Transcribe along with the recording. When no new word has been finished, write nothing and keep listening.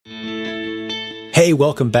Hey,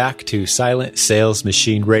 welcome back to Silent Sales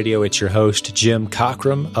Machine Radio. It's your host, Jim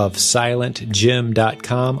Cockrum of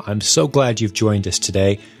SilentJim.com. I'm so glad you've joined us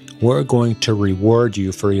today. We're going to reward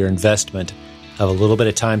you for your investment of a little bit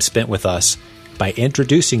of time spent with us by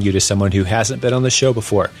introducing you to someone who hasn't been on the show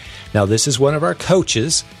before. Now, this is one of our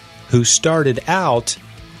coaches who started out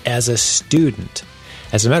as a student.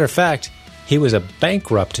 As a matter of fact, he was a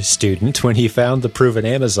bankrupt student when he found the Proven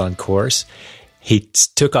Amazon course. He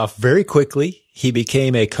took off very quickly. He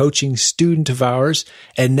became a coaching student of ours.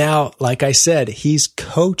 And now, like I said, he's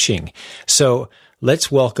coaching. So let's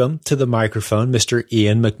welcome to the microphone, Mr.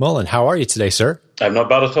 Ian McMullen. How are you today, sir? I'm not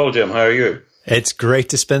bad at all, Jim. How are you? It's great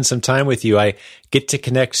to spend some time with you. I get to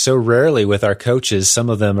connect so rarely with our coaches. Some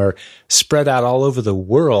of them are spread out all over the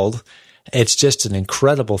world. It's just an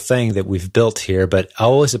incredible thing that we've built here, but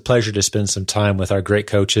always a pleasure to spend some time with our great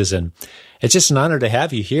coaches, and it's just an honor to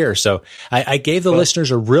have you here. So I gave the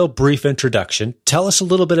listeners a real brief introduction. Tell us a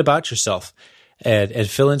little bit about yourself and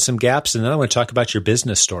fill in some gaps, and then I want to talk about your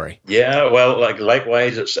business story. Yeah, well,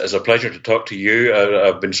 likewise, it's a pleasure to talk to you.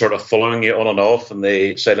 I've been sort of following you on and off in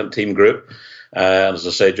the Silent Team group. And as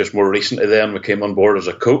I said, just more recently then, we came on board as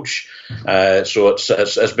a coach. So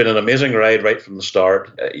it's been an amazing ride right from the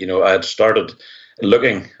start. I had started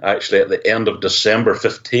looking actually at the end of December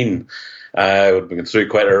 15. I'd been through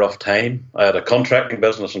quite a rough time. I had a contracting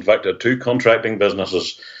business. In fact, I had two contracting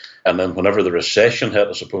businesses. And then whenever the recession hit,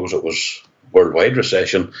 I suppose it was worldwide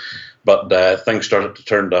recession, but things started to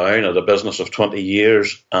turn down. I had a business of 20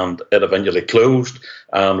 years and it eventually closed,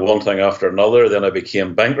 and one thing after another, then I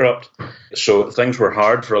became bankrupt. So things were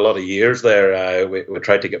hard for a lot of years there. We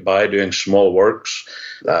tried to get by doing small works,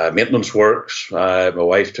 maintenance works. My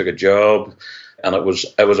wife took a job, and it was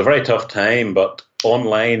a very tough time, but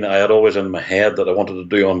online, I had always in my head that I wanted to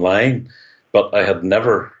do online, but I had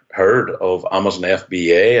never heard of Amazon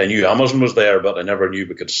FBA. I knew Amazon was there, but I never knew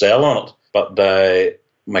we could sell on it. But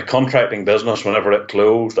my contracting business, whenever it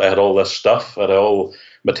closed, I had all this stuff, I had all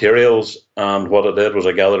materials, and what I did was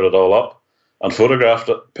I gathered it all up and photographed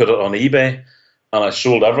it, put it on eBay, and I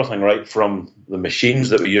sold everything right from the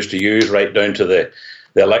machines that we used to use right down to the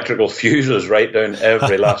electrical fuses, right down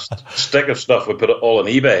every last stick of stuff. We put it all on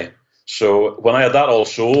eBay. So when I had that all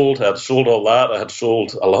sold, I had sold all that, I had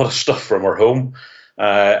sold a lot of stuff from our home.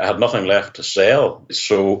 I had nothing left to sell.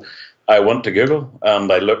 So I went to Google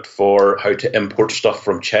and I looked for how to import stuff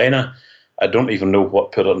from China. I don't even know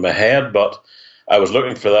what put it in my head, but I was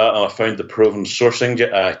looking for that, and I found the Proven Sourcing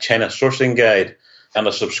China Sourcing Guide, and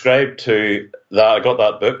I subscribed to that. I got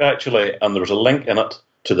that book actually, and there was a link in it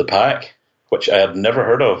to the pack, which I had never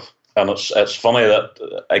heard of. And it's funny that,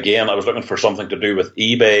 again, I was looking for something to do with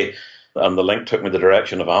eBay, and the link took me the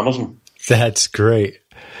direction of Amazon. That's great.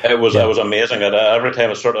 It was amazing. Every time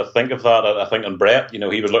I sort of think of that, I think of Brett.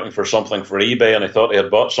 He was looking for something for eBay, and I thought he had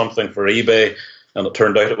bought something for eBay, and it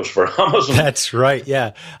turned out it was for Amazon. That's right.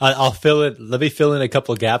 Yeah, I'll fill it. Let me fill in a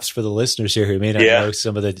couple of gaps for the listeners here who may not know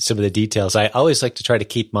some of the details. I always like to try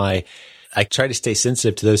to I try to stay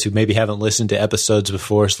sensitive to those who maybe haven't listened to episodes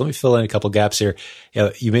before. So let me fill in a couple of gaps here.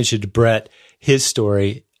 You mentioned Brett. His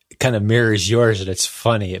story kind of mirrors yours, and it's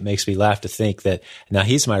funny. It makes me laugh to think that now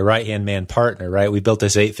he's my right-hand man partner, right? We built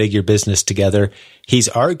this 8-figure business together. He's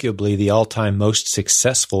arguably the all-time most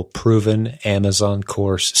successful Proven Amazon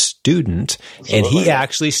course student. Absolutely. And he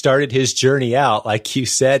actually started his journey out, like you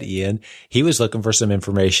said, Ian. He was looking for some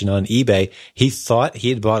information on eBay. He thought he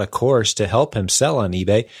had bought a course to help him sell on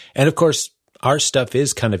eBay. And of course, our stuff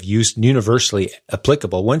is kind of universally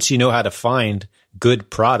applicable. Once you know how to find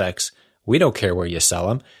good products, we don't care where you sell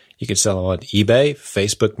them. You can sell them on eBay,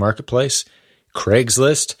 Facebook Marketplace,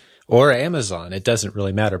 Craigslist, or Amazon. It doesn't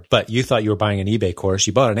really matter. But you thought you were buying an eBay course.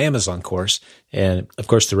 You bought an Amazon course. And of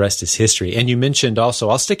course, the rest is history. And you mentioned also,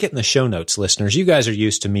 I'll stick it in the show notes, listeners. You guys are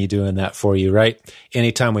used to me doing that for you, right?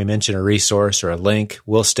 Anytime we mention a resource or a link,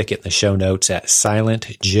 we'll stick it in the show notes at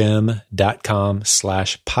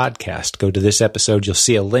silentjim.com/podcast. Go to this episode. You'll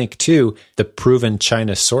see a link to the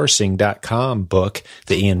provenchinasourcing.com book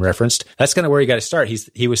that Ian referenced. That's kind of where you got to start.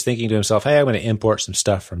 He was thinking to himself, hey, I'm going to import some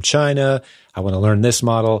stuff from China. I want to learn this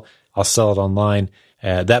model. I'll sell it online.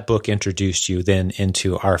 That book introduced you then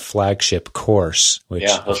into our flagship course, which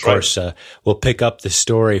of course we'll pick up the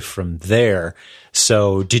story from there.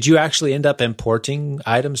 So did you actually end up importing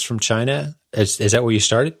items from China? Is that where you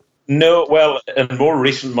started? No, well, in more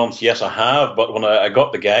recent months, yes, I have. But when I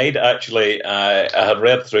got the guide, actually, I had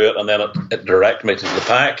read through it, and then it directed me to the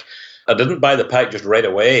pack. I didn't buy the pack just right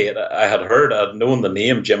away. I'd known the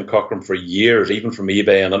name Jim Cockrum for years, even from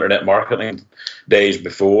eBay and internet marketing days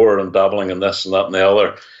before, and dabbling in this and that and the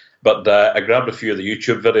other. But I grabbed a few of the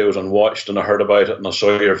YouTube videos and watched, and I heard about it, and I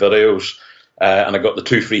saw your videos. and I got the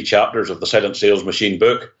 2 free chapters of the Silent Sales Machine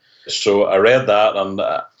book. So I read that, and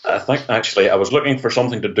I think actually I was looking for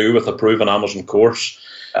something to do with a proven Amazon course,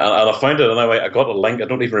 and I found it anyway. I got a link. I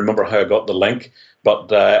don't even remember how I got the link,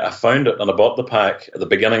 but I found it and I bought the pack at the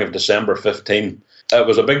beginning of December 15. It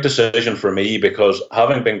was a big decision for me because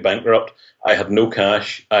having been bankrupt, I had no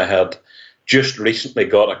cash. I had just recently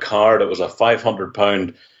got a card. It was a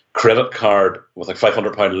 £500 credit card with a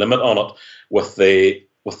 £500 limit on it, with the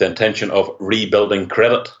intention of rebuilding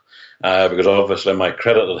credit, because obviously my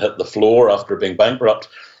credit had hit the floor after being bankrupt,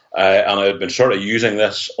 and I had been sort of using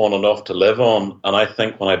this on and off to live on. And I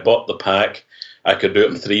think when I bought the pack, I could do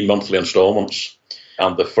it in 3 monthly installments,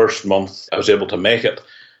 and the first month I was able to make it.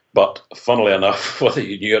 But funnily enough, whether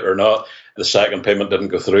you knew it or not, the second payment didn't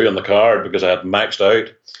go through on the card because I had maxed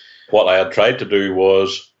out. What I had tried to do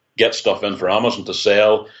was get stuff in for Amazon to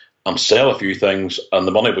sell and sell a few things, and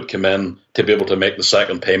the money would come in to be able to make the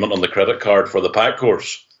second payment on the credit card for the pack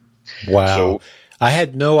course. Wow. So, I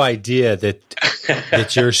had no idea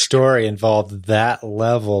that your story involved that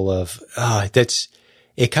level of,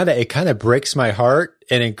 it kind of breaks my heart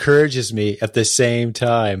and encourages me at the same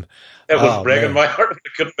time. It was breaking my heart. I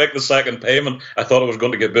couldn't make the second payment. I thought I was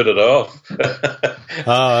going to get booted off.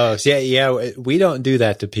 Yeah. We don't do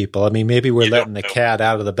that to people. I mean, maybe we're letting the cat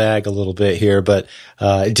out of the bag a little bit here, but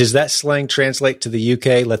does that slang translate to the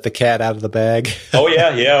UK? Let the cat out of the bag? Oh yeah.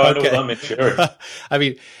 I know what that means. Sure. I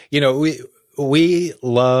mean, we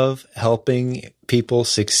love helping people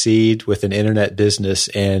succeed with an internet business,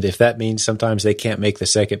 and if that means sometimes they can't make the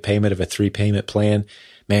second payment of a 3-payment plan,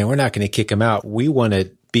 man, we're not going to kick them out. We want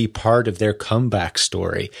to be part of their comeback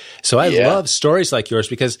story. So I love stories like yours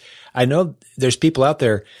because I know there's people out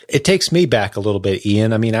there. It takes me back a little bit,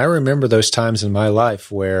 Ian. I mean, I remember those times in my life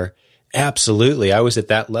where absolutely I was at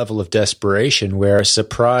that level of desperation where a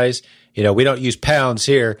surprise, we don't use pounds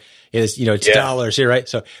here. It's dollars here, right?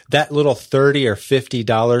 So that little $30 or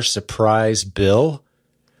 $50 surprise bill,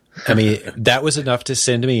 I mean, that was enough to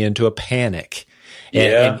send me into a panic.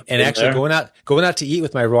 And actually going out to eat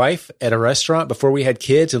with my wife at a restaurant before we had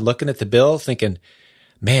kids and looking at the bill thinking,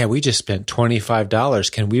 man, we just spent $25.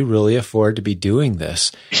 Can we really afford to be doing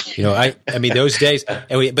this? I mean, those days,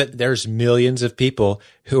 but there's millions of people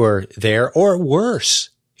who are there or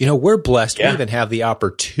worse. We're blessed. We even have the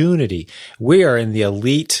opportunity. We are in the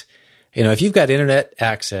elite. If you've got internet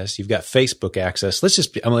access, you've got Facebook access, let's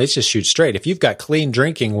just shoot straight. If you've got clean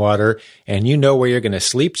drinking water and you know where you're going to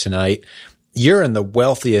sleep tonight, you're in the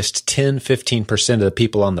wealthiest 10, 15% of the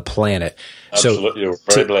people on the planet. Absolutely. We're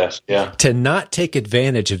very blessed. Yeah. To not take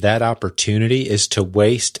advantage of that opportunity is to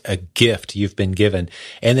waste a gift you've been given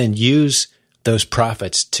and then use those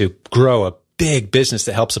profits to grow a big business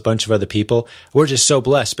that helps a bunch of other people. We're just so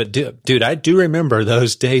blessed. But dude, I do remember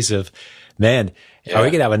those days of, man, are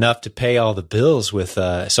we going to have enough to pay all the bills with,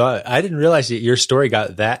 so I didn't realize that your story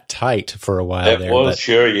got that tight for a while there. It was,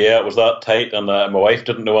 sure, yeah, it was that tight, and my wife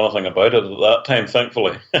didn't know anything about it at that time,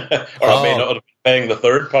 thankfully. I may not have been paying the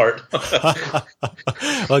third part.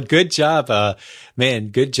 Well, good job, man,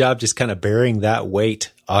 good job just kind of bearing that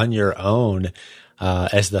weight on your own.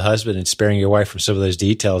 As the husband and sparing your wife from some of those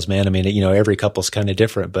details, man. I mean, every couple's kind of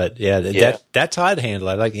different, but that's how I'd handle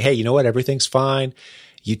it. Like, hey, you know what? Everything's fine.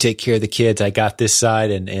 You take care of the kids. I got this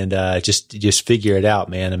side and just figure it out,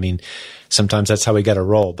 man. I mean, sometimes that's how we got to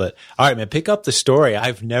roll, but all right, man, pick up the story.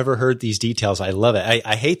 I've never heard these details. I love it.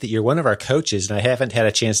 I hate that you're one of our coaches and I haven't had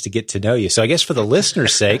a chance to get to know you. So I guess for the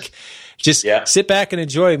listener's sake, just sit back and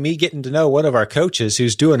enjoy me getting to know one of our coaches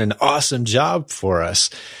who's doing an awesome job for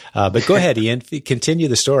us. But go ahead, Ian, continue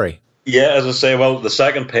the story. Yeah, as I say, well, the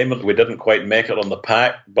second payment, we didn't quite make it on the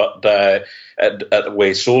pack, but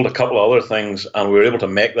we sold a couple of other things and we were able to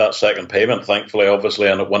make that second payment, thankfully, obviously,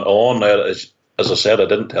 and it went on. As I said, I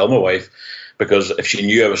didn't tell my wife because if she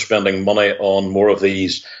knew I was spending money on more of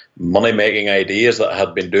these money-making ideas that I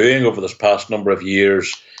had been doing over this past number of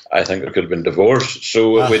years, I think there could have been divorce.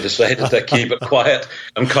 So we decided to keep it quiet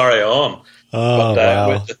and carry on. Oh,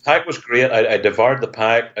 wow. The pack was great. I devoured the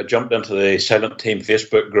pack. I jumped into the Silent Team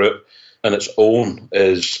Facebook group, and its own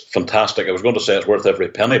is fantastic. I was going to say it's worth every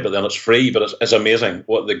penny, but then it's free. But it's amazing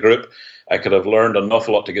what the group. I could have learned an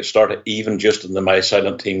awful lot to get started, even just in the My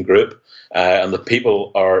Silent Team group. And the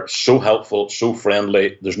people are so helpful, so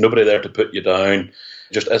friendly. There's nobody there to put you down.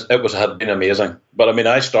 Had been amazing. But I mean,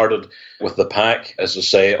 I started with the pack, as I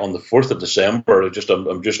say, on the 4th of December. I'm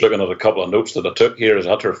just looking at a couple of notes that I took here as I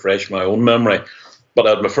had to refresh my own memory. But I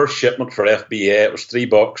had my first shipment for FBA. It was 3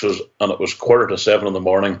 boxes, and it was 6:45 in the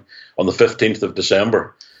morning on the 15th of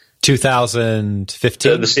December.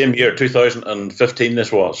 2015? The same year, 2015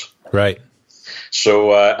 this was. Right.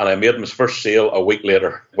 So, and I made my first sale a week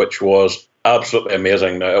later, which was Absolutely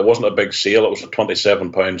amazing. Now, it wasn't a big sale. It was a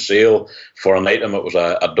 £27 sale for an item. It was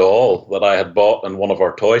a doll that I had bought in one of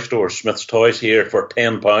our toy stores, Smith's Toys here, for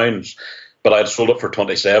 £10, but I had sold it for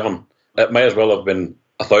 27. It may as well have been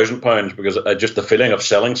 £1,000 because just the feeling of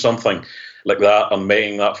selling something like that and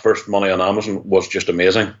making that first money on Amazon was just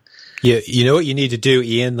amazing. You know what you need to do,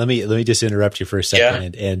 Ian? Let me just interrupt you for a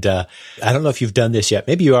second. Yeah. And I don't know if you've done this yet.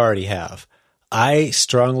 Maybe you already have. I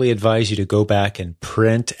strongly advise you to go back and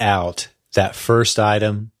print out that first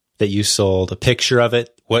item that you sold, a picture of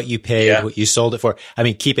it, what you paid, what you sold it for. I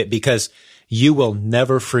mean, keep it because you will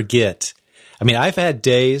never forget. I mean, I've had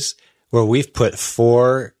days where we've put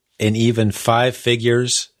 4 and even 5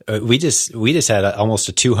 figures. We just had almost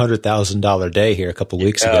a $200,000 day here a couple of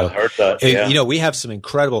weeks ago. I heard that. Yeah. You know, we have some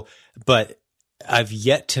incredible, but I've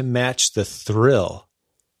yet to match the thrill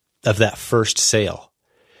of that first sale.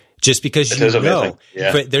 Just because you know,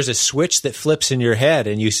 but there's a switch that flips in your head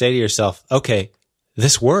and you say to yourself, okay,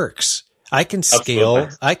 this works. I can scale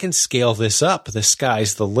this up. The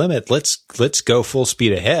sky's the limit. Let's go full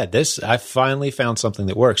speed ahead. I finally found something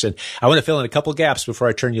that works. And I want to fill in a couple gaps before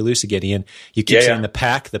I turn you loose again, Ian. You keep saying the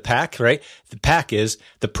pack, right? The pack is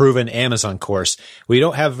the Proven Amazon course. We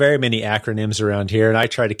don't have very many acronyms around here, and I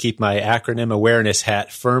try to keep my acronym awareness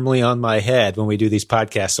hat firmly on my head when we do these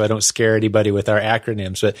podcasts so I don't scare anybody with our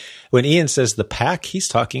acronyms. But when Ian says the pack, he's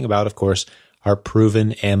talking about, of course, our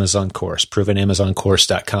Proven Amazon course,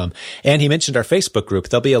 provenamazoncourse.com. And he mentioned our Facebook group.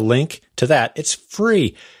 There'll be a link to that. It's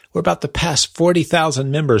free. We're about to pass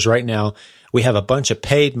 40,000 members right now. We have a bunch of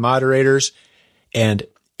paid moderators, and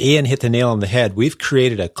Ian hit the nail on the head. We've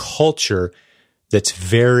created a culture that's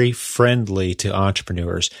very friendly to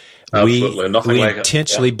entrepreneurs. Absolutely. Nothing we like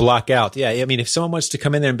intentionally block out. Yeah. I mean, if someone wants to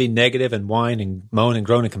come in there and be negative and whine and moan and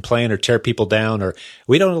groan and complain or tear people down, or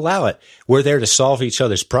we don't allow it. We're there to solve each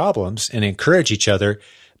other's problems and encourage each other.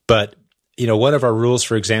 But, you know, one of our rules,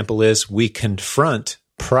 for example, is we confront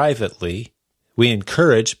privately. We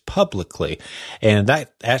encourage publicly. And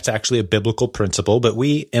that's actually a biblical principle, but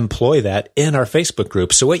we employ that in our Facebook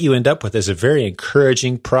group. So what you end up with is a very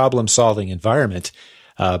encouraging, problem-solving environment.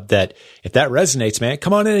 That if that resonates, man,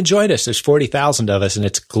 come on in and join us. There's 40,000 of us, and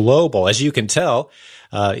it's global, as you can tell.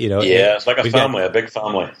 It's like a family, a big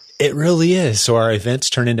family. It really is. So our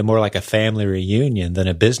events turn into more like a family reunion than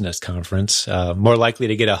a business conference. More likely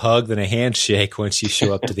to get a hug than a handshake once you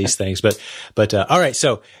show up to these things. But all right,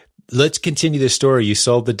 so let's continue the story. You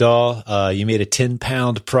sold the doll. You made a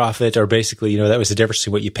 10-pound profit, or basically, you know, that was the difference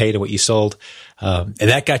between what you paid and what you sold. And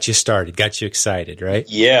that got you started, got you excited, right?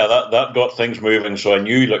 Yeah, that got things moving. So I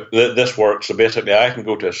knew, look, this works. So basically, I can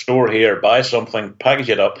go to a store here, buy something, package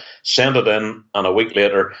it up, send it in, and a week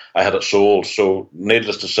later, I had it sold. So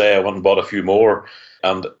needless to say, I went and bought a few more.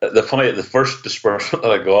 And the first disbursement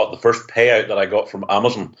that I got, the first payout that I got from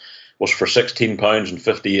Amazon was for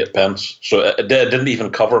 £16.58. So it didn't even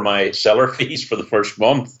cover my seller fees for the first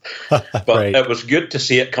month. But right. It was good to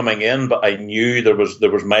see it coming in, but I knew there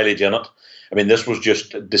was mileage in it. I mean, this was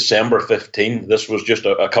just December 15. This was just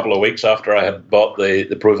a couple of weeks after I had bought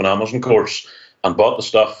the Proven Amazon course and bought the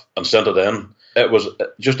stuff and sent it in. It was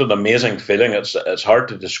just an amazing feeling. It's hard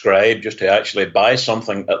to describe, just to actually buy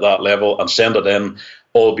something at that level and send it in,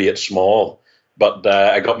 albeit small. But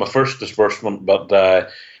I got my first disbursement, but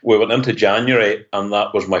we went into January, and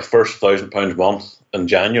that was my first £1,000 month in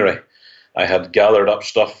January. I had gathered up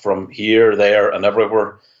stuff from here, there, and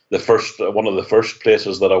everywhere. One of the first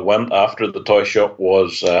places that I went after the toy shop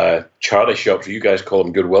was charity shops. You guys call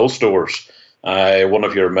them Goodwill stores. One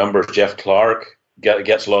of your members, Jeff Clark,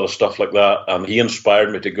 gets a lot of stuff like that, and he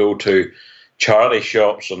inspired me to go to charity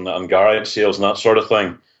shops and garage sales and that sort of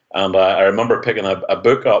thing. And I remember picking a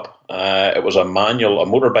book up. It was a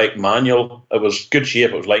motorbike manual. It was good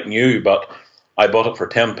shape. It was like new, but I bought it for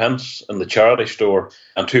 10 pence in the charity store,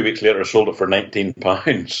 and 2 weeks later I sold it for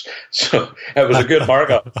 £19. So it was a good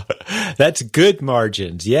markup. That's good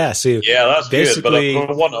margins. Yeah. So yeah, that's good. But it was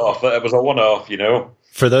a one-off. It was a one-off, you know.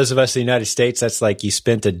 For those of us in the United States, that's like you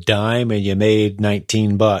spent a dime and you made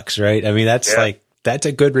 $19, right? I mean, that's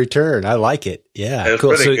a good return. I like it. Yeah, it was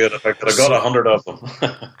cool. Pretty good. If I could have got 100 of them.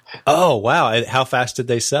 Oh, wow. How fast did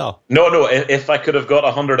they sell? No. If I could have got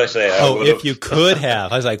 100, I say. If you could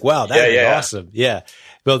have. I was like, wow, that would be awesome. Yeah.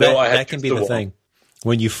 Well, that can be the thing.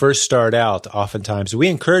 When you first start out, oftentimes we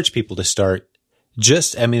encourage people to start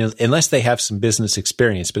unless they have some business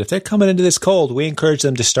experience. But if they're coming into this cold, we encourage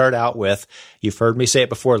them to start out with, you've heard me say it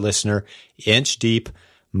before, listener, inch deep,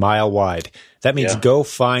 mile wide. That means go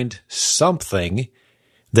find something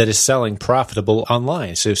that is selling profitable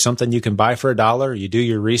online. So if something you can buy for $1, you do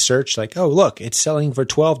your research like, oh, look, it's selling for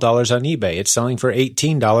 $12 on eBay. It's selling for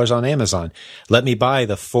 $18 on Amazon. Let me buy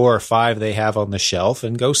the 4 or 5 they have on the shelf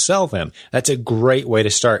and go sell them. That's a great way to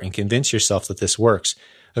start and convince yourself that this works.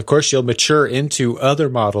 Of course, you'll mature into other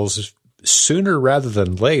models sooner rather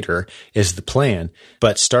than later is the plan.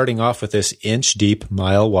 But starting off with this inch deep,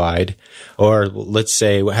 mile wide, or let's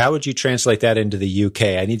say, how would you translate that into the UK?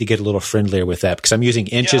 I need to get a little friendlier with that because I'm using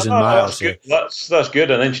inches and miles here. That's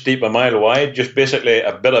good. An inch deep, a mile wide, just basically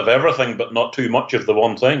a bit of everything, but not too much of the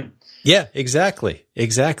one thing. Yeah, exactly.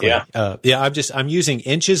 Yeah. I'm using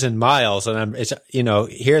inches and miles, and it's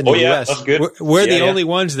here in the US, that's good. we're the only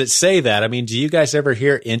ones that say that. I mean, do you guys ever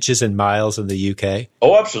hear inches and miles in the UK?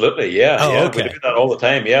 Oh, absolutely. Yeah. Oh, okay. We do that all the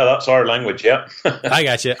time. Yeah, that's our language. Yeah. I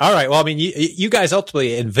got you. All right. Well, I mean, you guys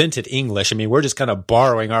ultimately invented English. I mean, we're just kind of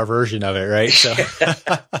borrowing our version of it, right? So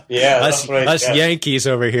yeah, that's right. Us Yankees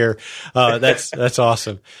over here. That's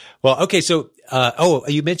awesome. Well, okay. So,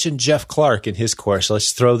 you mentioned Jeff Clark in his course.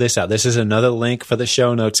 Let's throw this out. This is another link for the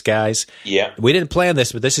show notes, guys. Yeah. We didn't plan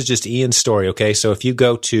this, but this is just Ian's story. Okay. So if you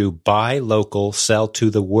go to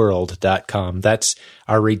buylocalselltotheworld.com, that's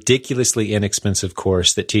our ridiculously inexpensive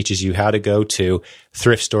course that teaches you how to go to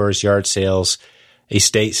thrift stores, yard sales,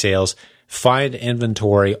 estate sales, find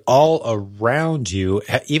inventory all around you,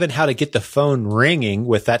 even how to get the phone ringing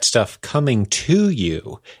with that stuff coming to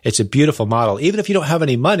you. It's a beautiful model. Even if you don't have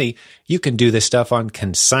any money, you can do this stuff on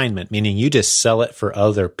consignment, meaning you just sell it for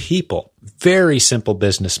other people. Very simple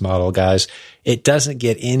business model, guys. It doesn't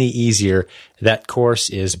get any easier. That course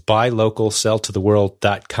is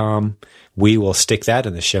buylocalselltotheworld.com. We will stick that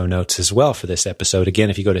in the show notes as well for this episode. Again,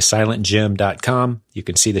 if you go to silentjim.com, you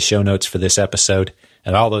can see the show notes for this episode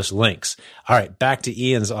and all those links. All right, back to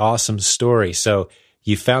Ian's awesome story. So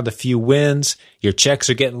you found a few wins. Your checks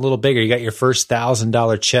are getting a little bigger. You got your first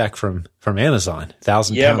 $1,000 check from Amazon,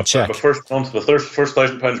 £1,000 check. The first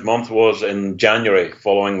 £1,000 month was in January,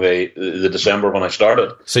 following the December when I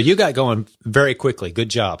started. So you got going very quickly. Good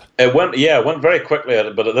job. It went very quickly.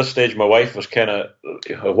 But at this stage, my wife was kind of,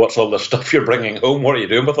 "What's all this stuff you're bringing home? What are you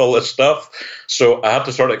doing with all this stuff?" So I had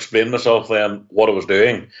to sort of explain myself then what I was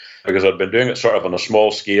doing, because I'd been doing it sort of on a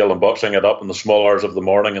small scale, unboxing it up in the small hours of the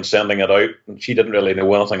morning and sending it out. And she didn't really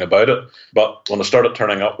know anything about it. But when I started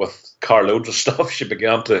turning up with carloads of stuff, she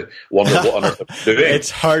began to wonder what on earth I'm doing. It's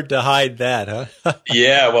hard to hide that, huh?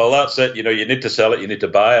 Yeah, well, that's it. You need to sell it, you need to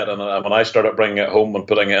buy it. And when I started bringing it home and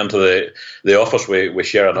putting it into the office, we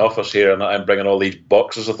share an office here, and I'm bringing all these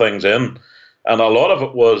boxes of things in. And a lot of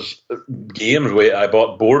it was games. I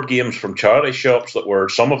bought board games from charity shops that were,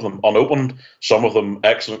 some of them unopened, some of them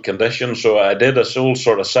excellent condition. So I did this whole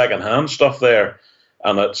sort of second-hand stuff there.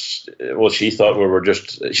 And she thought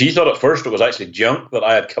she thought at first it was actually junk that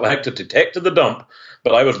I had collected to take to the dump,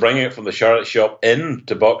 but I was bringing it from the charity shop in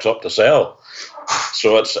to box up to sell.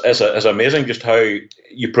 So it's amazing just how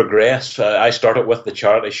you progress. I started with the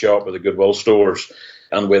charity shop or the Goodwill stores,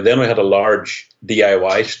 and then we had a large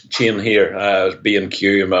DIY chain here. It was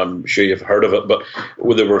B&Q, I'm sure you've heard of it, but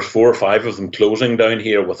there were 4 or 5 of them closing down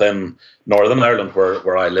here within Northern Ireland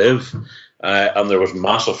where I live. And there was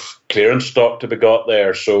massive clearance stock to be got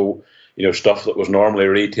there. So, stuff that was normally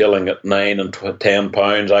retailing at £9 and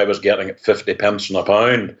 £10, I was getting at 50 pence on a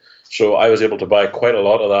pound. So I was able to buy quite a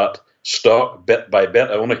lot of that stock bit by bit.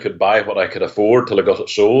 I only could buy what I could afford till I got it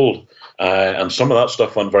sold. And some of that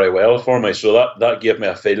stuff went very well for me. So that gave me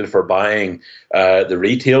a feel for buying the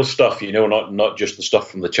retail stuff, not just the stuff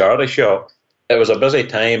from the charity shop. It was a busy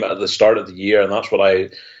time at the start of the year, and that's what I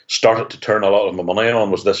started to turn a lot of my money on,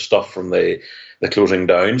 was this stuff from the closing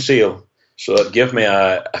down sale. So it gave me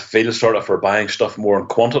a feel sort of for buying stuff more in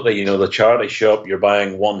quantity. The charity shop, you're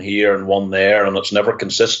buying one here and one there, and it's never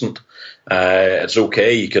consistent. It's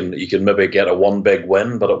okay, you can maybe get a one big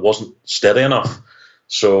win, but it wasn't steady enough.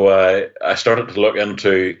 So I started to look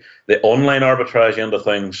into the online arbitrage end of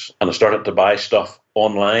things, and I started to buy stuff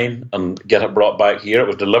online and get it brought back here. It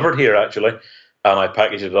was delivered here, actually, and I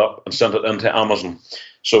packaged it up and sent it into Amazon.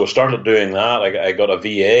 So I started doing that. I got a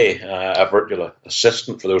VA, a virtual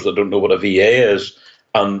assistant, for those that don't know what a VA is,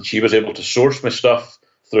 and she was able to source my stuff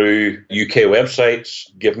through UK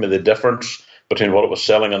websites, give me the difference between what it was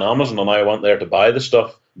selling on Amazon, and I went there to buy the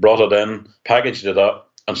stuff, brought it in, packaged it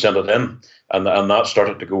up, and sent it in, and that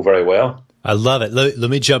started to go very well. I love it. Let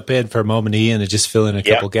me jump in for a moment, Ian, and just fill in a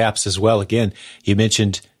couple gaps as well. Again, you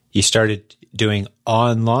mentioned you started doing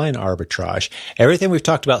online arbitrage. Everything we've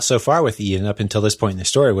talked about so far with Ian up until this point in the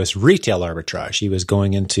story was retail arbitrage. He was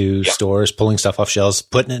going into stores, pulling stuff off shelves,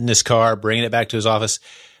 putting it in his car, bringing it back to his office.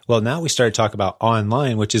 Well, now we started talking about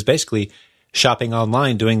online, which is basically shopping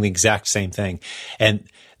online doing the exact same thing. And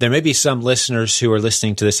there may be some listeners who are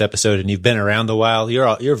listening to this episode and you've been around a while.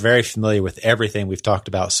 You're very familiar with everything we've talked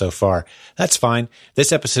about so far. That's fine.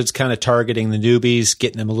 This episode's kind of targeting the newbies,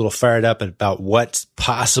 getting them a little fired up about what's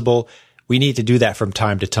possible. We need to do that from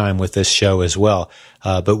time to time with this show as well.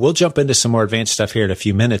 But we'll jump into some more advanced stuff here in a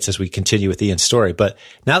few minutes as we continue with Ian's story. But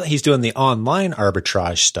now that he's doing the online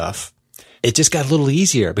arbitrage stuff, it just got a little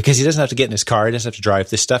easier because he doesn't have to get in his car. He doesn't have to drive.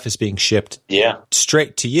 This stuff is being shipped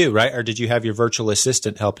straight to you, right? Or did you have your virtual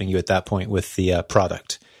assistant helping you at that point with the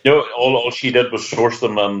product? No, all she did was source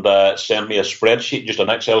them and send me a spreadsheet, just an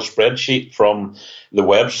Excel spreadsheet from the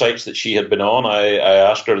websites that she had been on. I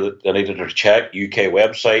asked her that I needed her to check UK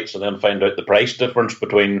websites and then find out the price difference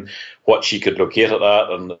between what she could locate it at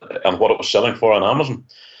and what it was selling for on Amazon.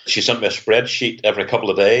 She sent me a spreadsheet every couple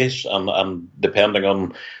of days, and depending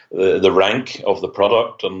on the rank of the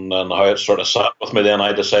product and how it sort of sat with me, then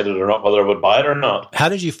I decided or not whether I would buy it or not. How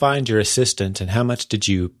did you find your assistant, and how much did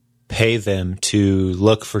you pay them to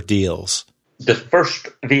look for deals? The first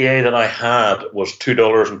VA that I had was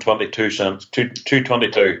 $2.22,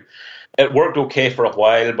 $2.22. It worked okay for a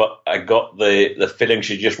while, but I got the feeling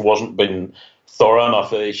she just wasn't being thorough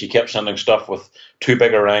enough. She kept sending stuff with too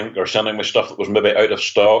big a rank or sending me stuff that was maybe out of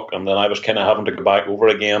stock, and then I was kind of having to go back over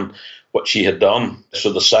again what she had done.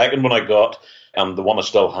 So the second one I got, and the one I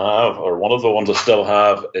still have, or one of the ones I still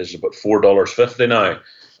have, is about $4.50 now.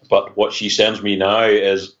 But what she sends me now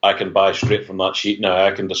is I can buy straight from that sheet now.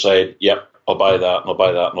 I can decide, yep, I'll buy that, and I'll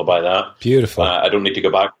buy that, and I'll buy that. Beautiful. I don't need to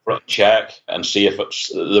go back and check and see if it's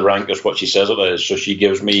the rank is what she says it is. So she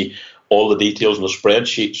gives me all the details in the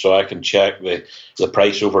spreadsheet so I can check the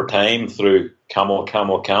price over time through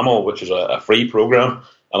Camel, which is a free program.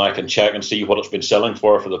 And I can check and see what it's been selling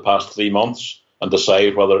for the past 3 months and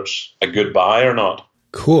decide whether it's a good buy or not.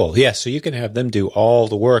 Cool. Yeah, so you can have them do all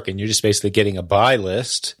the work, and you're just basically getting a buy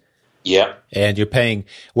list. Yeah. And you're paying,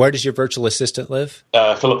 where does your virtual assistant live?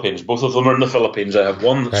 Philippines. Both of them are in the Philippines. I have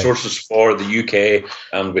one that sources for the UK,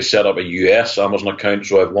 and we set up a US Amazon account,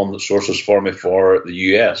 so I have one that sources for me for the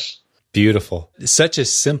US. Beautiful. It's such a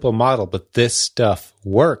simple model, but this stuff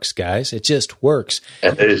works, guys. It just works.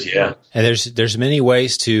 It is, yeah. And there's many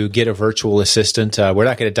ways to get a virtual assistant. We're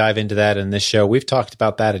not going to dive into that in this show. We've talked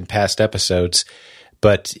about that in past episodes.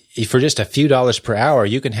 But for just a few dollars per hour,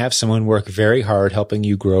 you can have someone work very hard helping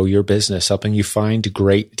you grow your business, helping you find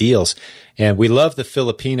great deals. And we love the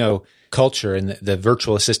Filipino culture and the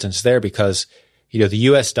virtual assistants there because, the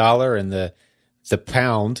US dollar and the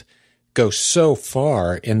pound go so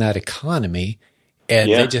far in that economy.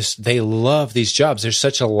 And they love these jobs. There's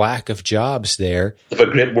such a lack of jobs there. They have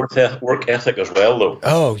a great work ethic as well, though.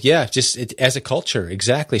 Oh, yeah, just as a culture.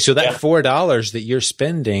 Exactly. So that $4 that you're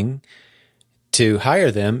spending to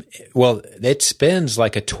hire them, well, it spends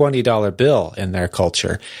like a $20 bill in their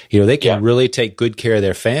culture. They can really take good care of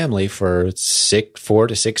their family for $4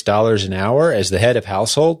 to $6 an hour as the head of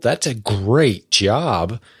household. That's a great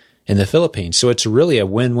job in the Philippines. So it's really a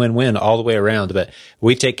win-win-win all the way around. But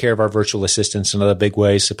we take care of our virtual assistants in other big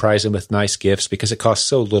ways, surprise them with nice gifts because it costs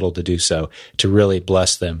so little to do so, to really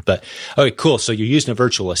bless them. But, okay, cool. So you're using a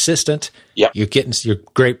virtual assistant. Yep. You're getting your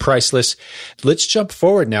great price list. Let's jump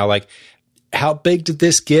forward now. How big did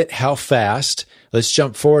this get? How fast? Let's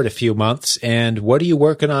jump forward a few months. And what are you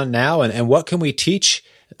working on now? And what can we teach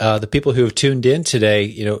the people who have tuned in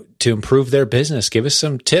today, to improve their business? Give us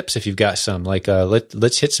some tips if you've got some.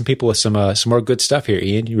 Let's hit some people with some more good stuff here.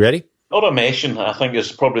 Ian, you ready? Automation, I think,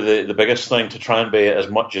 is probably the biggest thing to try and be as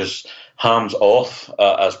much as hands off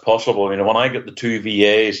as possible. When I get the two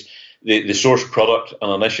VAs, the source product,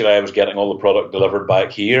 and initially I was getting all the product delivered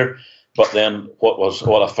back here. But then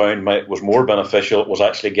what I found was more beneficial was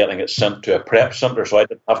actually getting it sent to a prep center, so I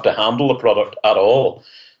didn't have to handle the product at all.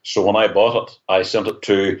 So when I bought it, I sent it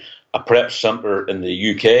to a prep center in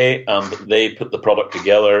the UK, and they put the product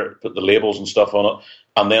together, put the labels and stuff on it,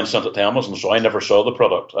 and then sent it to Amazon. So I never saw the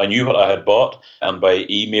product. I knew what I had bought, and by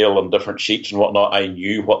email and different sheets and whatnot, I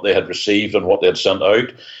knew what they had received and what they had sent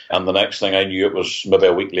out. And the next thing I knew, it was maybe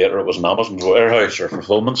a week later, it was an Amazon warehouse or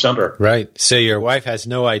fulfillment center. Right. So your wife has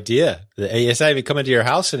no idea. It's not even coming to your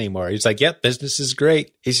house anymore. He's like, yep, business is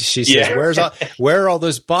great. She says, where are all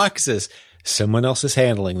those boxes? Someone else is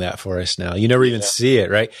handling that for us now. You never even see it,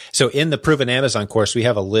 right? So in the Proven Amazon course, we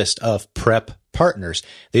have a list of prep partners.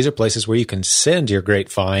 These are places where you can send your great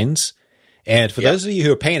finds. And for those of you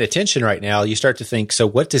who are paying attention right now, you start to think, so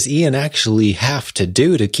what does Ian actually have to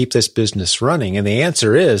do to keep this business running? And the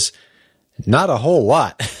answer is not a whole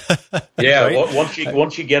lot. Yeah, right?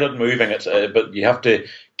 once you get it moving, but you have to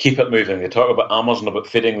keep it moving. They talk about Amazon, about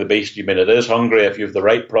feeding the beast. It is hungry. If you have the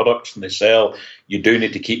right products and they sell, you do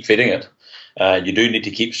need to keep feeding it. you do need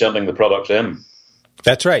to keep sending the products in.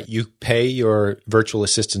 That's right. You pay your virtual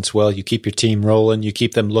assistants well. You keep your team rolling. You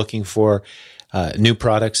keep them looking for new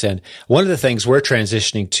products. And one of the things we're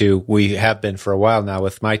transitioning to, we have been for a while now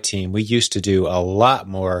with my team, we used to do a lot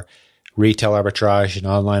more retail arbitrage and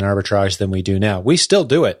online arbitrage than we do now. We still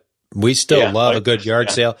do it. We still love a good yard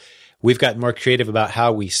sale. We've gotten more creative about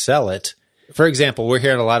how we sell it. For example, we're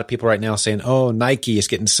hearing a lot of people right now saying, oh, Nike is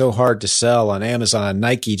getting so hard to sell on Amazon.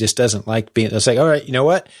 Nike just doesn't like being, it's like, all right, you know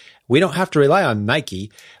what? We don't have to rely on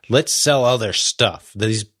Nike. Let's sell other stuff.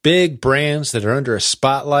 These big brands that are under a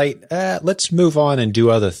spotlight, let's move on and do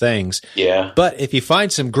other things. Yeah. But if you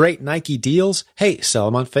find some great Nike deals, hey, sell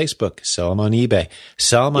them on Facebook, sell them on eBay,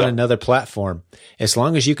 sell them on another platform. As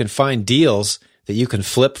long as you can find deals that you can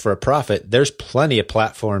flip for a profit, there's plenty of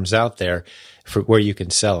platforms out there for where you can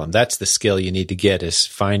sell them. That's the skill you need to get, is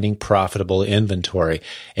finding profitable inventory.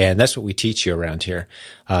 And that's what we teach you around here.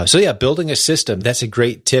 So building a system, that's a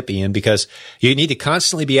great tip, Ian, because you need to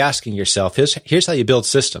constantly be asking yourself, here's how you build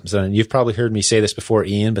systems. And you've probably heard me say this before,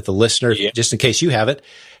 Ian, but the listener, just in case you haven't,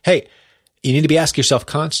 hey, you need to be asking yourself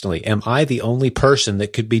constantly, am I the only person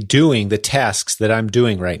that could be doing the tasks that I'm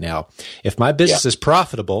doing right now? If my business is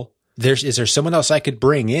profitable, is there someone else I could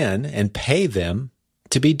bring in and pay them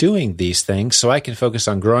to be doing these things so I can focus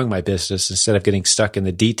on growing my business instead of getting stuck in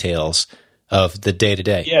the details of the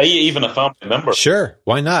day-to-day? Yeah, even a family member. Sure.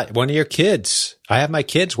 Why not? One of your kids. I have my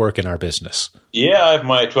kids work in our business. Yeah, I have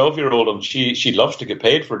my 12-year-old, and she loves to get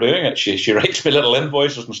paid for doing it. She writes me little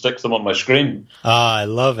invoices and sticks them on my screen. I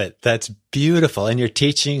love it. That's beautiful. And you're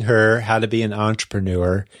teaching her how to be an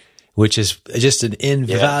entrepreneur, which is just an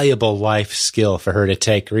invaluable life skill for her to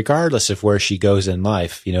take, regardless of where she goes in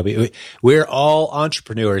life. You know, we're all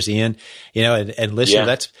entrepreneurs, Ian, you know, and listen,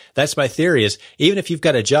 that's my theory is, even if you've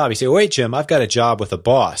got a job, you say, wait, Jim, I've got a job with a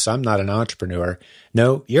boss. I'm not an entrepreneur.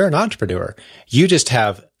 No, you're an entrepreneur. You just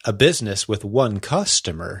have a business with one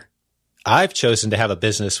customer. I've chosen to have a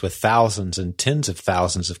business with thousands and tens of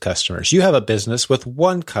thousands of customers. You have a business with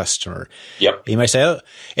one customer. Yep. You might say, oh,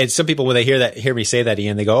 and some people, when they hear me say that,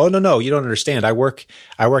 Ian, they go, oh, no, you don't understand. I work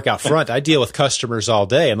out front. I deal with customers all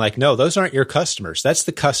day. I'm like, no, those aren't your customers. That's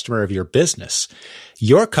the customer of your business.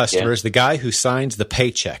 Your customer is the guy who signs the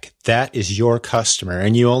paycheck. That is your customer.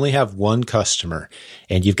 And you only have one customer.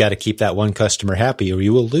 And you've got to keep that one customer happy, or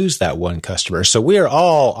you will lose that one customer. So we are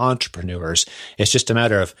all entrepreneurs. It's just a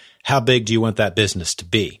matter of how big do you want that business to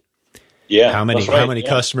be? Yeah. How many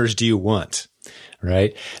customers do you want?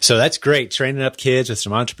 Right. So that's great. Training up kids with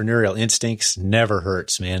some entrepreneurial instincts never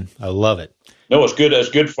hurts, man. I love it. No, it's good. It's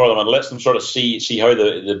good for them, and lets them sort of see how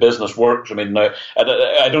the business works. I mean, now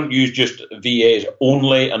I don't use just VAs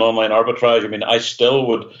only and online arbitrage. I mean, I still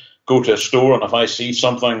would go to a store, and if I see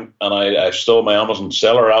something and I still my Amazon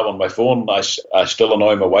seller app on my phone, I still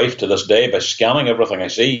annoy my wife to this day by scanning everything I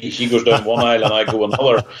see. She goes down one aisle and I go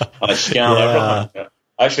another, and I scan everything.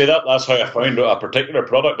 Actually, that's how I found a particular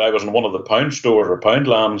product. I was in one of the pound stores or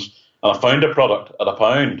Poundlands, and I found a product at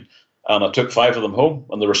 £1. And I took 5 of them home,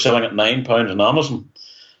 and they were selling at £9 on Amazon.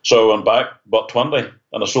 So I went back, bought 20,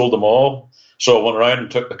 and I sold them all. So I went around and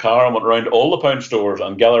took the car and went around all the pound stores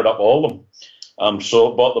and gathered up all of them. And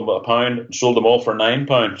so bought them at £1 and sold them all for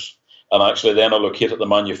 £9. And actually then I located the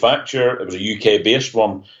manufacturer. It was a UK-based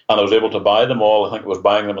one, and I was able to buy them all. I think I was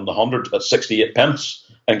buying them in the hundreds at 68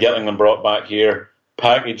 pence and getting them brought back here,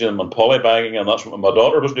 packaging them and polybagging, and that's what my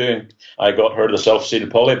daughter was doing. I got her the self-sealed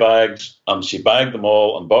polybags, and she bagged them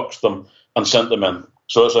all and boxed them and sent them in.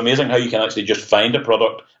 So it's amazing how you can actually just find a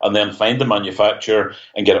product and then find the manufacturer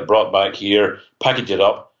and get it brought back here, package it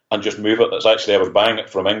up, and just move it. It's actually, I was buying it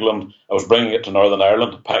from England, I was bringing it to Northern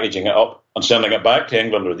Ireland, packaging it up, and sending it back to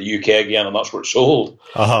England or the UK again, and that's where it's sold.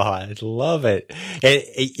 Oh, I love it. And,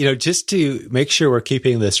 you know, just to make sure we're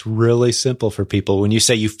keeping this really simple for people, when you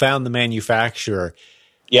say you found the manufacturer,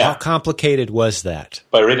 how complicated was that?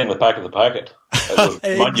 By reading the back of the packet. It was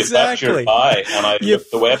manufactured by, and I looked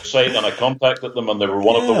the website and I contacted them, and they were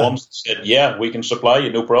one of the ones that said, yeah, we can supply you,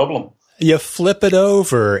 no problem. You flip it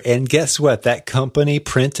over, and guess what? That company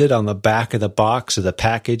printed on the back of the box or the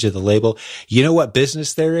package or the label. You know what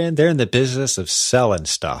business they're in? They're in the business of selling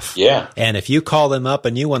stuff. Yeah. And if you call them up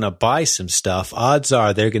and you want to buy some stuff, odds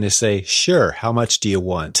are they're going to say, sure, how much do you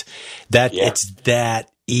want? It's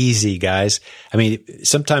that easy, guys. I mean,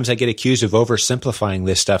 sometimes I get accused of oversimplifying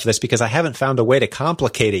this stuff. That's because I haven't found a way to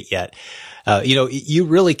complicate it yet. You know, you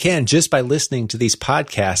really can, just by listening to these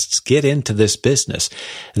podcasts, get into this business.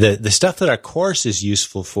 The stuff that our course is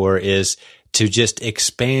useful for is to just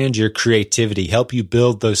expand your creativity, help you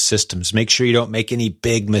build those systems, make sure you don't make any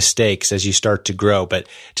big mistakes as you start to grow. But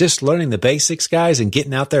just learning the basics, guys, and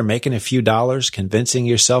getting out there, making a few dollars, convincing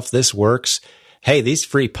yourself this works. Hey, these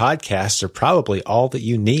free podcasts are probably all that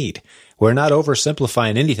you need. We're not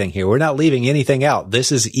oversimplifying anything here. We're not leaving anything out.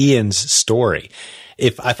 This is Ian's story.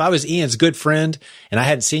 If I was Ian's good friend and I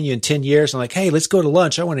hadn't seen you in 10 years, I'm like, hey, let's go to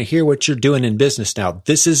lunch. I want to hear what you're doing in business now.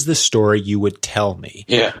 This is the story you would tell me.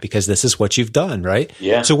 Yeah. Because this is what you've done, right?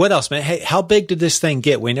 Yeah. So what else, man? Hey, how big did this thing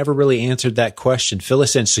get? We never really answered that question. Fill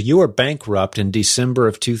us in. So you were bankrupt in December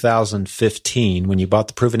of 2015 when you bought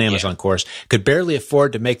the Proven Amazon course, could barely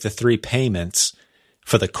afford to make the 3 payments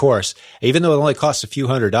for the course, even though it only cost a few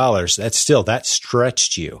 $100s. That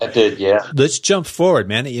stretched you. It did, yeah. Let's jump forward,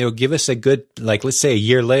 man. Give us a good, let's say a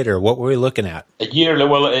year later, what were we looking at? A year,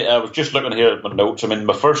 well, I was just looking here at my notes. I mean,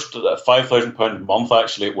 my first £5,000 month,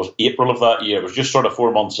 actually, it was April of that year. It was just sort of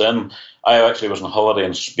 4 months in. I actually was on holiday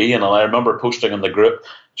in Spain, and I remember posting in the group,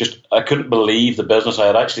 I couldn't believe the business. I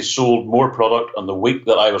had actually sold more product on the week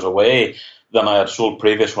that I was away than I had sold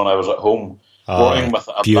previous when I was at home. Working with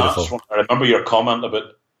beautiful. I remember your comment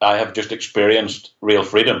about I have just experienced real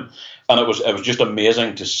freedom, and it was just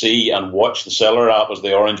amazing to see and watch the seller app as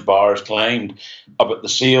the orange bars climbed about the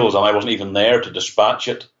sales, and I wasn't even there to dispatch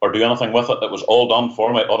it or do anything with it. It was all done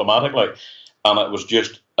for me automatically, and it was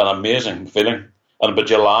just an amazing feeling. And by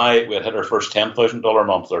July, we had hit our first $10,000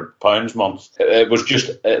 month or pounds month.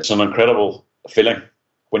 It's an incredible feeling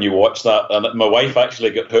when you watch that. And my wife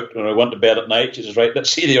actually got hooked when we went to bed at night. She says, right, let's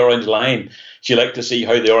see the orange line. She liked to see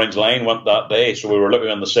how the orange line went that day. So we were looking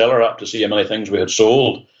on the seller app to see how many things we had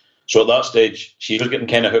sold. So at that stage, she was getting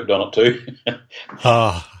kind of hooked on it too.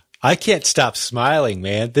 I can't stop smiling,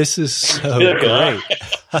 man. This is so great.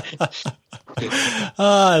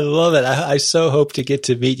 I love it. I so hope to get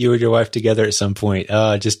to meet you and your wife together at some point.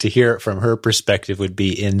 Just to hear it from her perspective would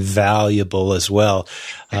be invaluable as well.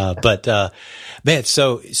 Man,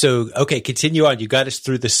 so okay, continue on. You got us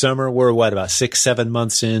through the summer. We're about 6-7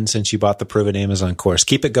 months in since you bought the Proven Amazon course.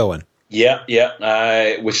 Keep it going. Yeah.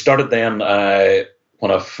 We started then when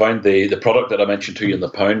I found the product that I mentioned to you in the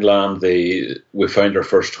Poundland. We found our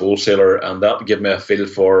first wholesaler, and that gave me a feel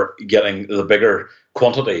for getting the bigger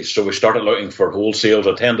quantities. So we started looking for wholesalers,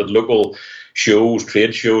 attended local shows,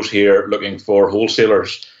 trade shows here, looking for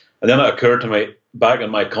wholesalers. And then it occurred to me, back in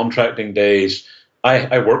my contracting days,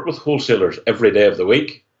 I worked with wholesalers every day of the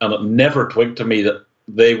week, and it never twigged to me that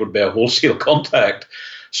they would be a wholesale contact.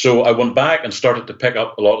 So I went back and started to pick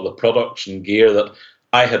up a lot of the products and gear that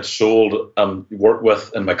I had sold and worked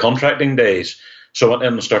with in my contracting days. So I went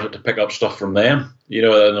in and started to pick up stuff from them.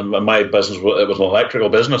 And my business, it was an electrical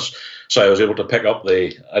business, so I was able to pick up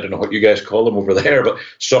I don't know what you guys call them over there, but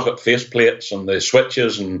socket faceplates and the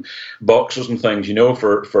switches and boxes and things,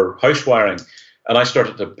 for house wiring. And I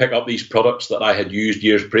started to pick up these products that I had used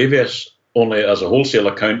years previous, only as a wholesale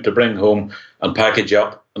account, to bring home and package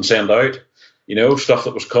up and send out. Stuff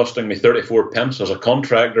that was costing me 34 pence as a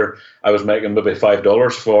contractor, I was making maybe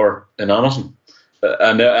 $5 for in Amazon.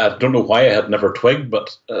 And I don't know why I had never twigged,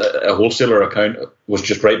 but a wholesaler account was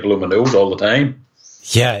just right below my nose all the time.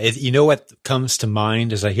 Yeah. What comes to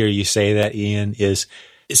mind as I hear you say that, Ian, is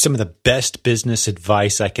some of the best business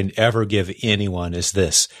advice I can ever give anyone is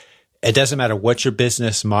this. It doesn't matter what your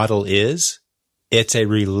business model is. It's a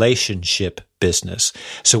relationship business.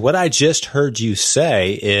 So what I just heard you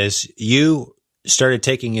say is you started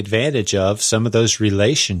taking advantage of some of those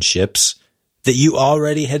relationships that you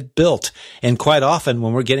already had built. And quite often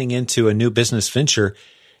when we're getting into a new business venture,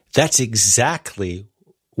 that's exactly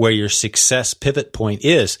where your success pivot point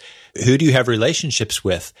is. Who do you have relationships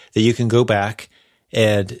with that you can go back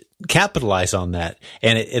and capitalize on that?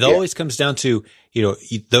 And it always comes down to,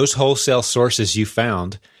 those wholesale sources you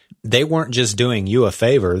found, they weren't just doing you a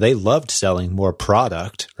favor. They loved selling more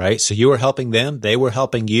product, right? So you were helping them. They were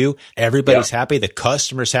helping you. Everybody's happy. The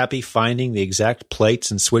customer's happy finding the exact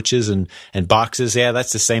plates and switches and boxes. Yeah,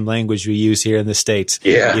 that's the same language we use here in the States.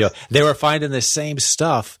 Yeah. They were finding the same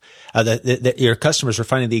stuff. That your customers were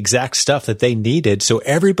finding the exact stuff that they needed. So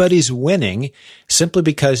everybody's winning simply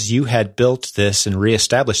because you had built this and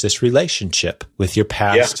reestablished this relationship with your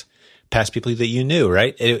past people that you knew,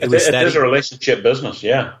 right? It is a relationship business,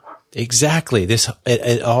 yeah. Exactly.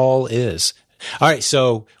 It all is. All right.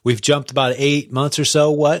 So we've jumped about 8 months or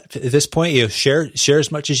so. What at this point, share as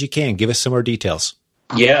much as you can. Give us some more details.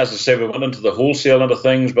 Yeah, as I say, we went into the wholesale end of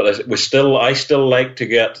things, but I still like to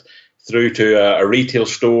get through to a retail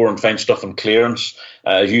store and find stuff on clearance.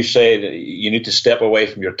 As you say, you need to step away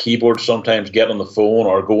from your keyboard sometimes, get on the phone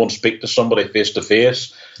or go and speak to somebody face to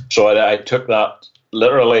face. So I took that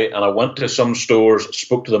literally, and I went to some stores,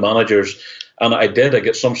 spoke to the managers, And I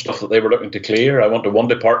get some stuff that they were looking to clear. I went to one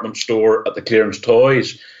department store at the clearance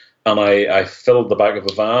toys, and I filled the back of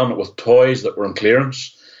a van with toys that were on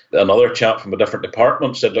clearance. Another chap from a different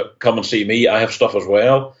department said, look, come and see me, I have stuff as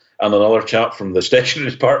well. And another chap from the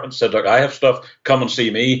stationery department said, look, I have stuff, come and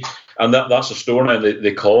see me. And that's a store now.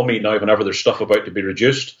 They call me now whenever there's stuff about to be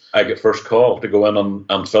reduced. I get first call to go in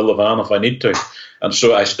and fill the van if I need to. And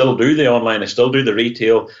so I still do the online, I still do the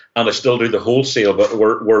retail, and I still do the wholesale, but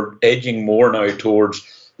we're edging more now towards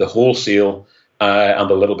the wholesale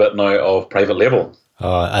and a little bit now of private label.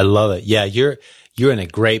 I love it. Yeah, you're in a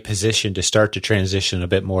great position to start to transition a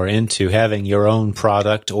bit more into having your own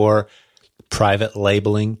product or private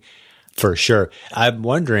labeling for sure. I'm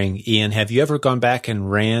wondering, Ian, have you ever gone back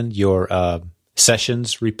and ran your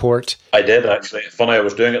sessions report? I did, actually. Funny, I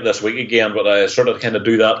was doing it this week again, but I sort of kind of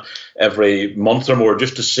do that every month or more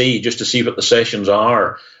just to see what the sessions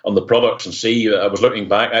are on the products and see. I was looking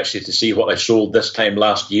back actually to see what I sold this time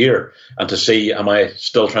last year and to see, am I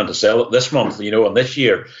still trying to sell it this month, and this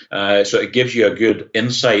year. So it gives you a good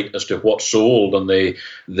insight as to what sold and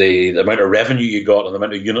the amount of revenue you got and the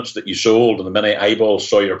amount of units that you sold and the many eyeballs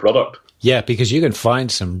saw your product. Yeah, because you can find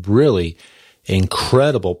some really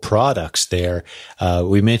incredible products there.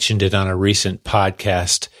 We mentioned it on a recent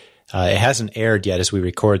podcast. It hasn't aired yet as we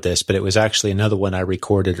record this, but it was actually another one I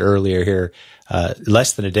recorded earlier here,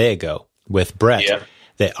 less than a day ago with Brett. Yeah.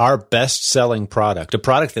 That our best-selling product, a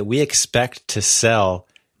product that we expect to sell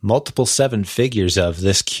multiple seven figures of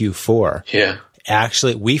this Q4. Yeah.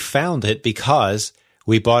 Actually, we found it because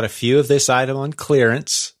we bought a few of this item on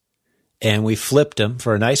clearance and we flipped them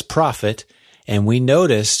for a nice profit. And we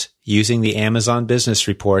noticed using the Amazon business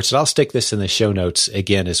reports, and I'll stick this in the show notes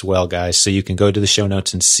again as well, guys, so you can go to the show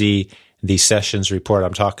notes and see the sessions report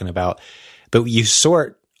I'm talking about. But you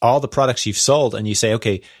sort all the products you've sold and you say,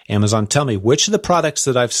 okay, Amazon, tell me which of the products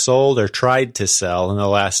that I've sold or tried to sell in the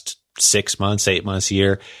last 6 months, 8 months, a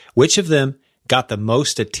year, which of them got the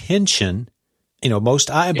most attention,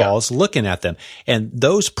 most eyeballs looking at them. And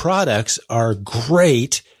those products are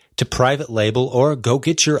great to private label or go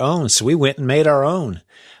get your own. So we went and made our own.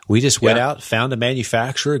 We just went out, found a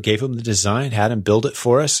manufacturer, gave them the design, had them build it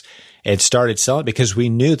for us, and started selling because we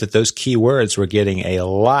knew that those keywords were getting a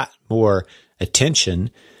lot more attention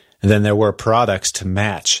than there were products to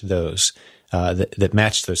match those, that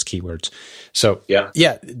matched those keywords. So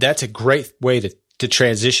yeah, that's a great way to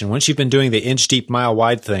transition. Once you've been doing the inch deep, mile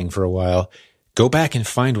wide thing for a while, go back and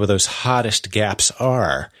find where those hottest gaps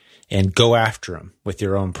are and go after them with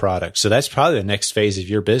your own product. So that's probably the next phase of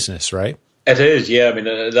your business, right? It is, yeah. I mean,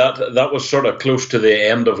 that was sort of close to the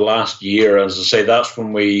end of last year. As I say, that's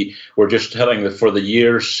when we were just hitting for the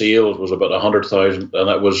year's sales was about 100,000, and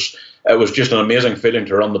it was just an amazing feeling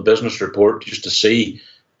to run the business report just to see,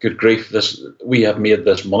 good grief, we have made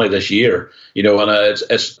this money this year, and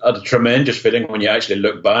it's a tremendous feeling when you actually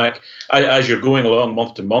look back. As you're going along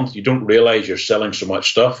month to month, you don't realize you're selling so much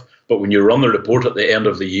stuff, but when you run the report at the end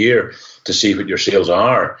of the year to see what your sales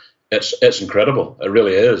are, it's incredible. It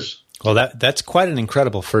really is. Well, that's quite an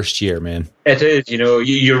incredible first year, man. It is.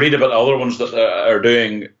 You read about other ones that are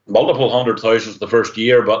doing multiple 100,000s the first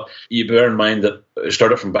year, but you bear in mind that I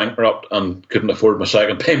started from bankrupt and couldn't afford my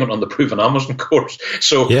second payment on the Proven Amazon course.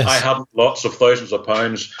 So yes. I hadn't lots of thousands of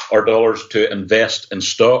pounds or dollars to invest in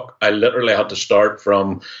stock. I literally had to start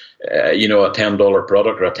from a $10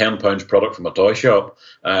 product or a £10 product from a toy shop.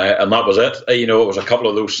 And that was it. It was a couple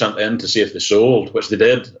of those sent in to see if they sold, which they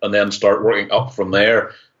did, and then start working up from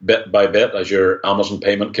there. Bit by bit, as your Amazon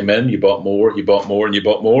payment came in, you bought more, and you bought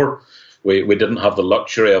more. We didn't have the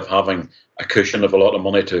luxury of having a cushion of a lot of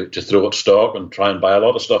money to throw at stock and try and buy a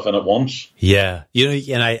lot of stuff in at once. Yeah.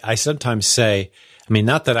 And I sometimes say,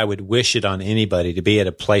 not that I would wish it on anybody to be at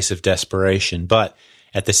a place of desperation, but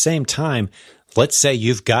at the same time, let's say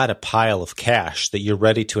you've got a pile of cash that you're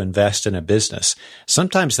ready to invest in a business.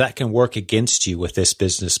 Sometimes that can work against you with this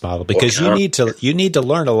business model because you need to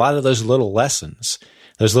learn a lot of those little lessons.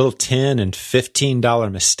 Those little $10 and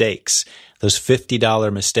 $15 mistakes, those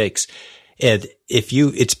 $50 mistakes. And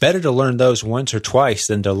it's better to learn those once or twice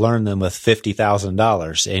than to learn them with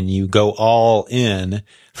 $50,000 and you go all in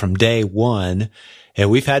from day one.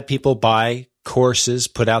 And we've had people buy courses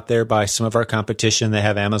put out there by some of our competition. They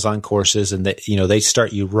have Amazon courses and they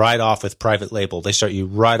start you right off with private label. They start you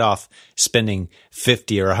right off spending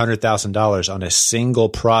 $50,000 or $100,000 on a single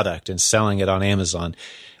product and selling it on Amazon.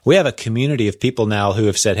 We have a community of people now who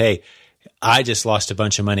have said, hey, I just lost a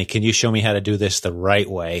bunch of money. Can you show me how to do this the right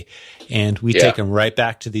way? And we take them right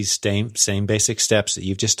back to these same basic steps that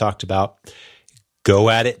you've just talked about. Go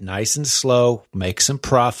at it nice and slow, make some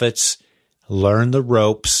profits, learn the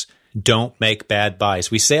ropes, don't make bad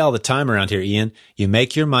buys. We say all the time around here, Ian, you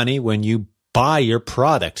make your money when you buy your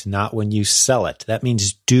product, not when you sell it. That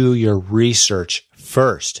means do your research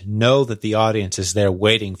first. Know that the audience is there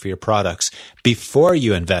waiting for your products before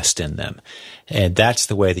you invest in them. And that's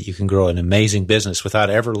the way that you can grow an amazing business without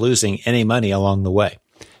ever losing any money along the way.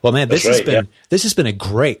 Well, man, this has been a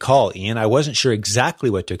great call, Ian. I wasn't sure exactly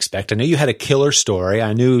what to expect. I knew you had a killer story.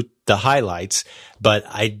 I knew the highlights, but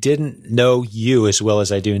I didn't know you as well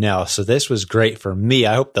as I do now. So this was great for me.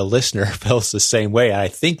 I hope the listener feels the same way. I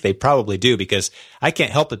think they probably do, because I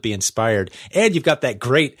can't help but be inspired. And you've got that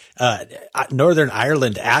great Northern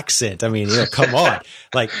Ireland accent. I mean, come on.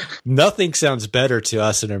 Like, nothing sounds better to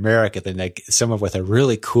us in America than like someone with a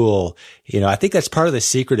really cool, I think that's part of the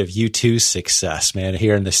secret of U2's success, man,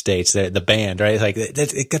 here in the States, the band, right? Like,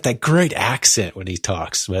 it got that great accent when he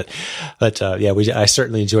talks. But I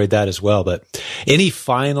certainly enjoyed that as well. But any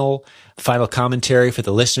final commentary for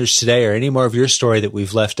the listeners today, or any more of your story that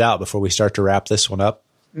we've left out before we start to wrap this one up?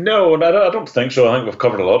 No, I don't think so. I think we've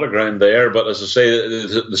covered a lot of ground there. But as I say,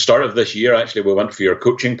 the start of this year, actually, we went for your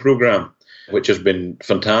coaching program, which has been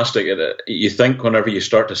fantastic. You think whenever you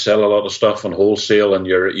start to sell a lot of stuff on wholesale and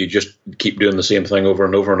you just keep doing the same thing over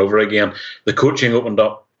and over and over again, the coaching opened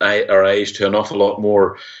up our eyes to an awful lot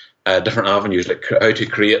more different avenues, like how to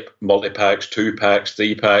create multi-packs, 2-packs,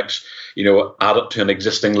 3-packs, add it to an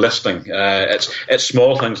existing listing. It's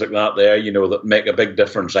small things like that there, that make a big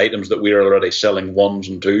difference. Items that we're already selling 1s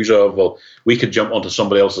and 2s of, well, we could jump onto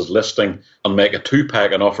somebody else's listing and make a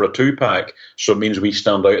 2-pack and offer a 2-pack. So it means we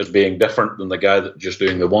stand out as being different than the guy that's just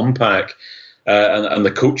doing the 1-pack. And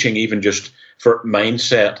the coaching, even just for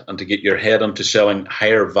mindset and to get your head into selling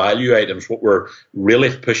higher value items. What we're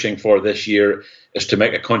really pushing for this year is to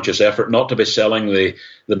make a conscious effort not to be selling the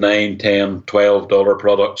 $9, $10, $12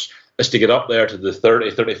 products. Is to get up there to the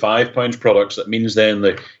 30, 35 pounds products. That means then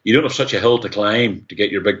that you don't have such a hill to climb to get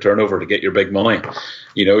your big turnover, to get your big money.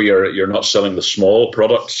 You're not selling the small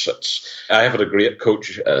products. I have had a great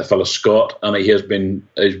coach, a fellow Scott, and he's been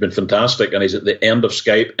fantastic. And he's at the end of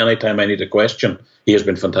Skype anytime I need a question. He has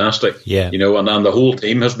been fantastic. Yeah. And the whole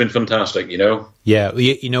team has been fantastic. Yeah.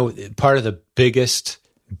 Part of the biggest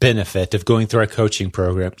benefit of going through our coaching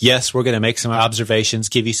program. Yes, we're going to make some observations,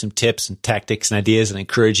 give you some tips and tactics and ideas and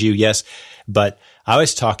encourage you. Yes. But I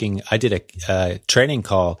did a training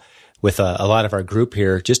call with a lot of our group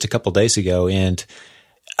here just a couple of days ago. And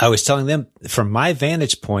I was telling them, from my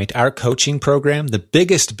vantage point, our coaching program, the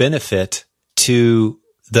biggest benefit to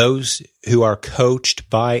those who are coached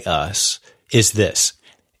by us is this.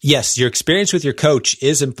 Yes, your experience with your coach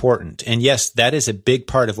is important. And yes, that is a big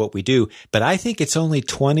part of what we do. But I think it's only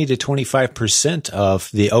 20 to 25% of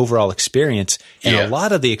the overall experience. And a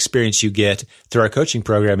lot of the experience you get through our coaching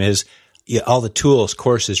program is all the tools,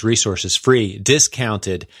 courses, resources, free,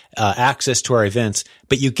 discounted, access to our events.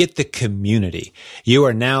 But you get the community. You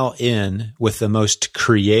are now in with the most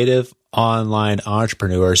creative online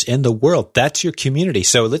entrepreneurs in the world. That's your community.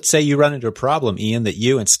 So let's say you run into a problem, Ian, that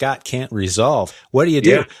you and Scott can't resolve. What do?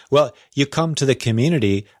 Yeah. Well, you come to the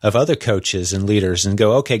community of other coaches and leaders and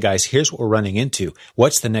go, okay, guys, here's what we're running into.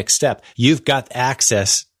 What's the next step? You've got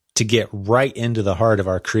access to get right into the heart of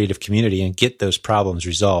our creative community and get those problems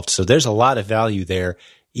resolved. So there's a lot of value there,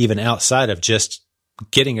 even outside of just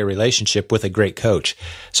getting a relationship with a great coach.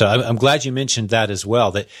 So I'm glad you mentioned that as well,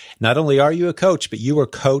 that not only are you a coach, but you were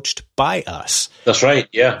coached by us. That's right.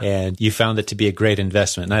 Yeah. And you found it to be a great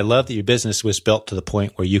investment. And I love that your business was built to the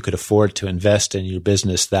point where you could afford to invest in your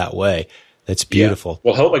business that way. That's beautiful. Yeah.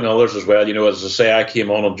 Well, helping others as well. As I say, I came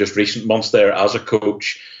on just recent months there as a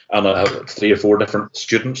coach, and I have 3 or 4 different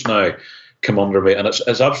students now come under me. And it's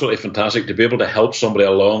absolutely fantastic to be able to help somebody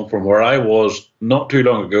along from where I was not too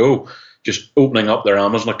long ago, just opening up their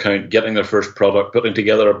Amazon account, getting their first product, putting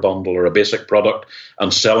together a bundle or a basic product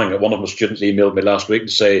and selling it. One of my students emailed me last week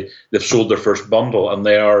to say they've sold their first bundle and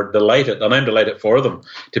they are delighted. And I'm delighted for them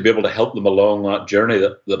to be able to help them along that journey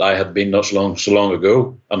that I had been so long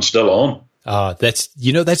ago and still on. That's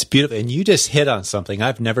beautiful. And you just hit on something.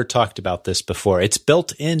 I've never talked about this before. It's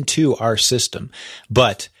built into our system.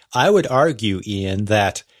 But I would argue, Ian,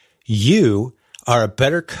 that you are a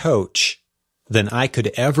better coach than I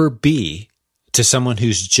could ever be to someone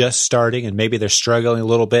who's just starting and maybe they're struggling a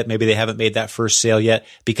little bit. Maybe they haven't made that first sale yet,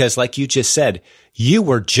 because like you just said, you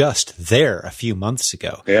were just there a few months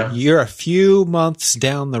ago. Yeah. You're a few months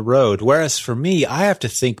down the road. Whereas for me, I have to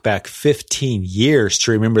think back 15 years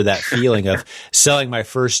to remember that feeling of selling my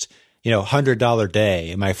first, $100 day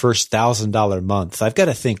and my first $1,000 month. I've got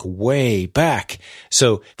to think way back.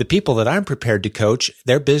 So the people that I'm prepared to coach,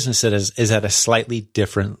 their business is at a slightly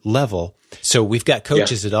different level. So we've got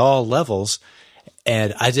coaches at all levels.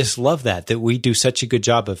 And I just love that we do such a good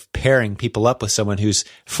job of pairing people up with someone who's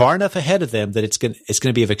far enough ahead of them that it's going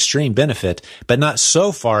to be of extreme benefit, but not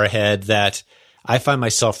so far ahead that I find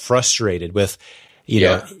myself frustrated with, you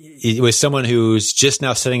know, with someone who's just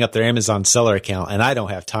now setting up their Amazon seller account, and I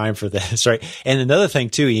don't have time for this, right? And another thing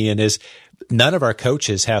too, Ian, is none of our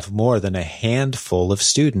coaches have more than a handful of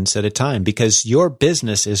students at a time, because your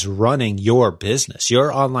business is running your business,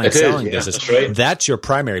 your online selling business. That's right. That's your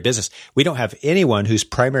primary business. We don't have anyone whose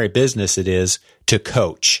primary business it is to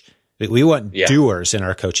coach. We want doers in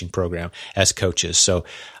our coaching program as coaches. So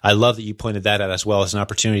I love that you pointed that out as well as an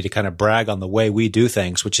opportunity to kind of brag on the way we do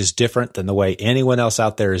things, which is different than the way anyone else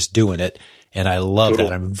out there is doing it. And I love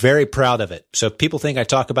that. I'm very proud of it. So if people think I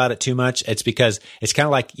talk about it too much, it's because it's kind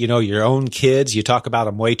of like, you know, your own kids, you talk about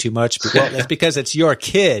them way too much. Well, it's because it's your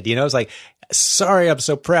kid, you know, it's like, sorry, I'm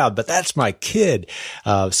so proud, but that's my kid.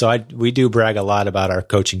 We do brag a lot about our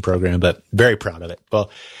coaching program, but very proud of it. Well,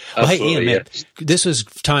 hey, Ian, man, this was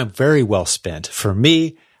time very well spent for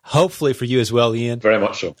me. Hopefully for you as well, Ian. Very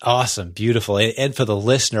much so. Awesome. Beautiful. And for the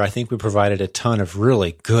listener, I think we provided a ton of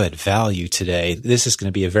really good value today. This is going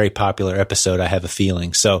to be a very popular episode, I have a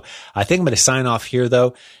feeling. So I think I'm going to sign off here,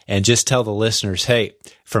 though, and just tell the listeners, hey,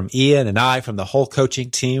 from Ian and I, from the whole coaching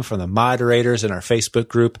team, from the moderators in our Facebook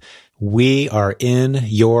group, we are in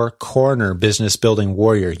your corner, business building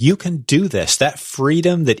warrior. You can do this. That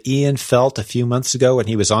freedom that Ian felt a few months ago when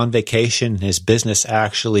he was on vacation and his business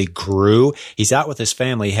actually grew. He's out with his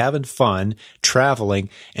family having fun, traveling,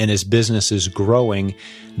 and his business is growing.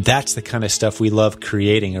 That's the kind of stuff we love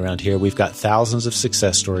creating around here. We've got thousands of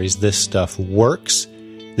success stories. This stuff works.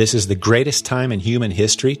 This is the greatest time in human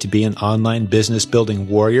history to be an online business building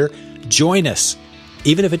warrior. Join us,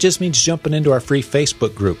 even if it just means jumping into our free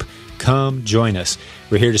Facebook group. Come join us.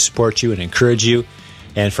 We're here to support you and encourage you.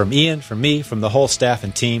 And from Ian, from me, from the whole staff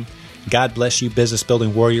and team, God bless you, business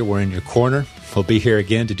building warrior. We're in your corner. We'll be here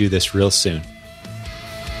again to do this real soon.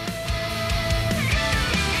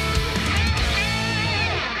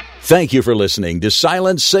 Thank you for listening to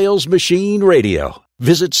Silent Sales Machine Radio.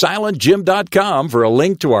 Visit silentjim.com for a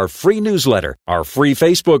link to our free newsletter, our free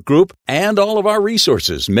Facebook group, and all of our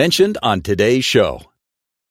resources mentioned on today's show.